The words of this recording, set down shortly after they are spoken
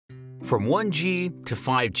From 1G to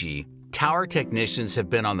 5G, tower technicians have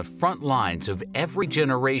been on the front lines of every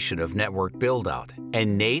generation of network build-out,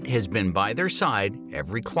 and NATE has been by their side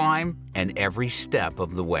every climb and every step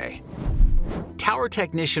of the way. Tower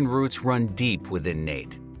technician roots run deep within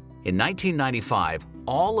NATE. In 1995,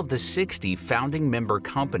 all of the 60 founding member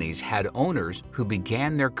companies had owners who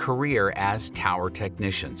began their career as tower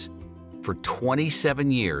technicians. For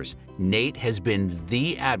 27 years, NATE has been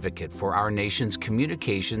the advocate for our nation's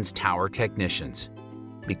communications tower technicians.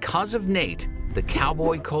 Because of NATE, the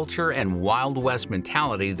cowboy culture and Wild West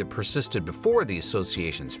mentality that persisted before the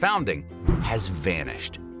association's founding has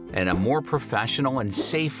vanished, and a more professional and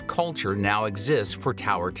safe culture now exists for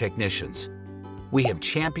tower technicians. We have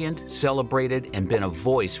championed, celebrated, and been a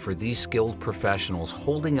voice for these skilled professionals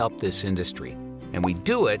holding up this industry, and we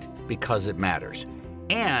do it because it matters.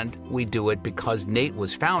 And we do it because NATE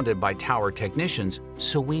was founded by tower technicians,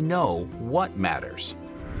 so we know what matters.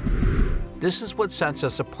 This is what sets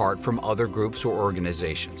us apart from other groups or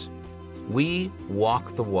organizations. We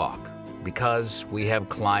walk the walk because we have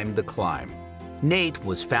climbed the climb. NATE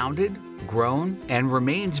was founded, grown, and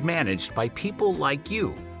remains managed by people like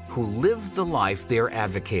you who live the life they're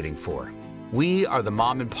advocating for. We are the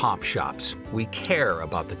mom and pop shops. We care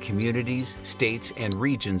about the communities, states, and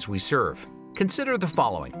regions we serve. Consider the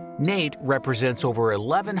following. NATE represents over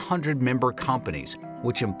 1,100 member companies,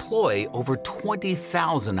 which employ over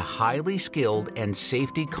 20,000 highly skilled and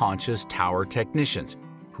safety-conscious tower technicians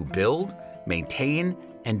who build, maintain,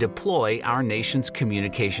 and deploy our nation's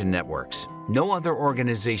communication networks. No other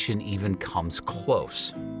organization even comes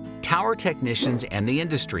close. Tower technicians and the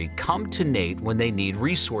industry come to NATE when they need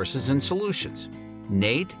resources and solutions.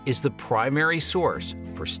 NATE is the primary source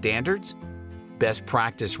for standards, best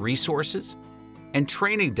practice resources, and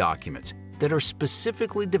training documents that are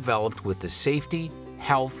specifically developed with the safety,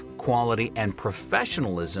 health, quality, and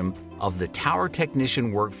professionalism of the tower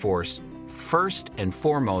technician workforce first and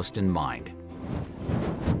foremost in mind.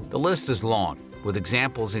 The list is long, with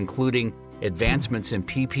examples including advancements in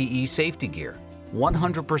PPE safety gear,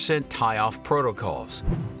 100% tie-off protocols,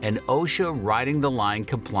 and OSHA riding the line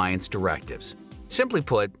compliance directives. Simply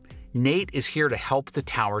put, NATE is here to help the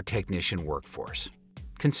tower technician workforce.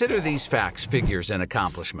 Consider these facts, figures, and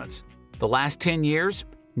accomplishments. The last 10 years,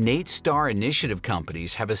 NATE Star Initiative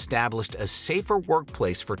companies have established a safer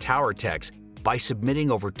workplace for tower techs by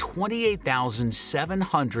submitting over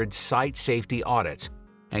 28,700 site safety audits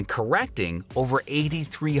and correcting over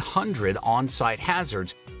 8,300 on-site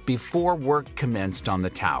hazards before work commenced on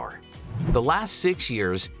the tower. The last 6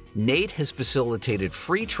 years, NATE has facilitated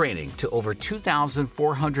free training to over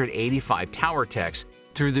 2,485 tower techs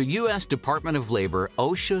through the U.S. Department of Labor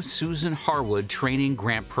OSHA Susan Harwood Training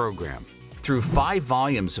Grant Program, through 5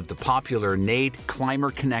 volumes of the popular NATE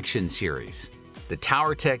Climber Connection series. The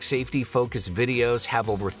Tower Tech safety-focused videos have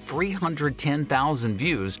over 310,000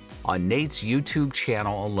 views on NATE's YouTube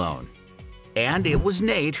channel alone. And it was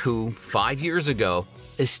NATE who, 5 years ago,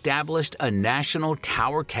 established a National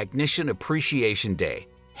Tower Technician Appreciation Day,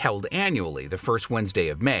 held annually the first Wednesday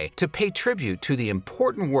of May, to pay tribute to the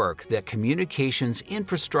important work that communications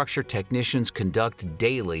infrastructure technicians conduct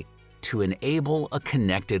daily to enable a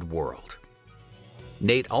connected world.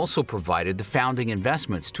 NATE also provided the founding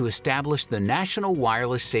investments to establish the National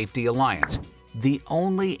Wireless Safety Alliance, the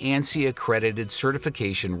only ANSI-accredited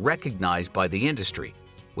certification recognized by the industry,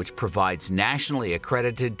 which provides nationally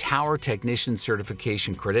accredited tower technician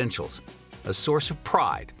certification credentials, a source of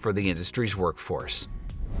pride for the industry's workforce.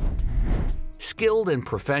 Skilled and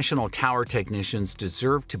professional tower technicians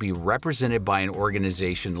deserve to be represented by an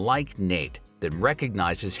organization like NATE that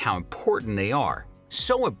recognizes how important they are.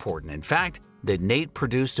 So important, in fact, that NATE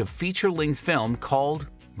produced a feature-length film called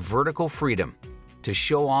Vertical Freedom to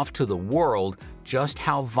show off to the world just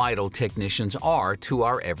how vital technicians are to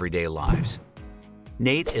our everyday lives.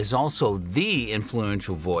 NATE is also the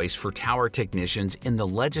influential voice for tower technicians in the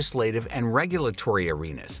legislative and regulatory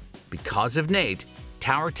arenas. Because of NATE,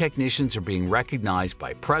 tower technicians are being recognized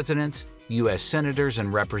by presidents, U.S. senators,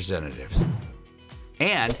 and representatives,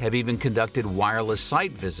 and have even conducted wireless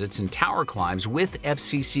site visits and tower climbs with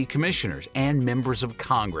FCC commissioners and members of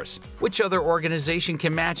Congress. Which other organization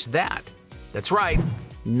can match that? That's right,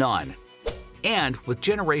 none. And with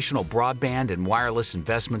generational broadband and wireless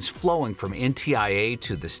investments flowing from NTIA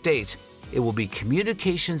to the states, it will be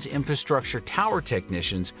communications infrastructure tower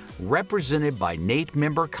technicians represented by NATE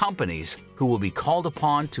member companies who will be called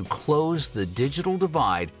upon to close the digital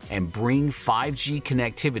divide and bring 5G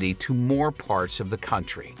connectivity to more parts of the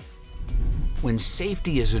country. When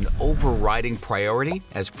safety is an overriding priority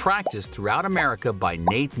as practiced throughout America by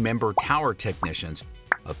NATE member tower technicians,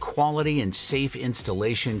 a quality and safe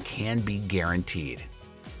installation can be guaranteed.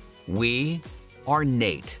 We are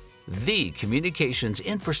NATE, the Communications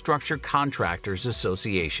Infrastructure Contractors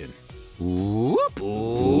Association. Whoop,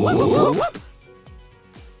 whoop, whoop.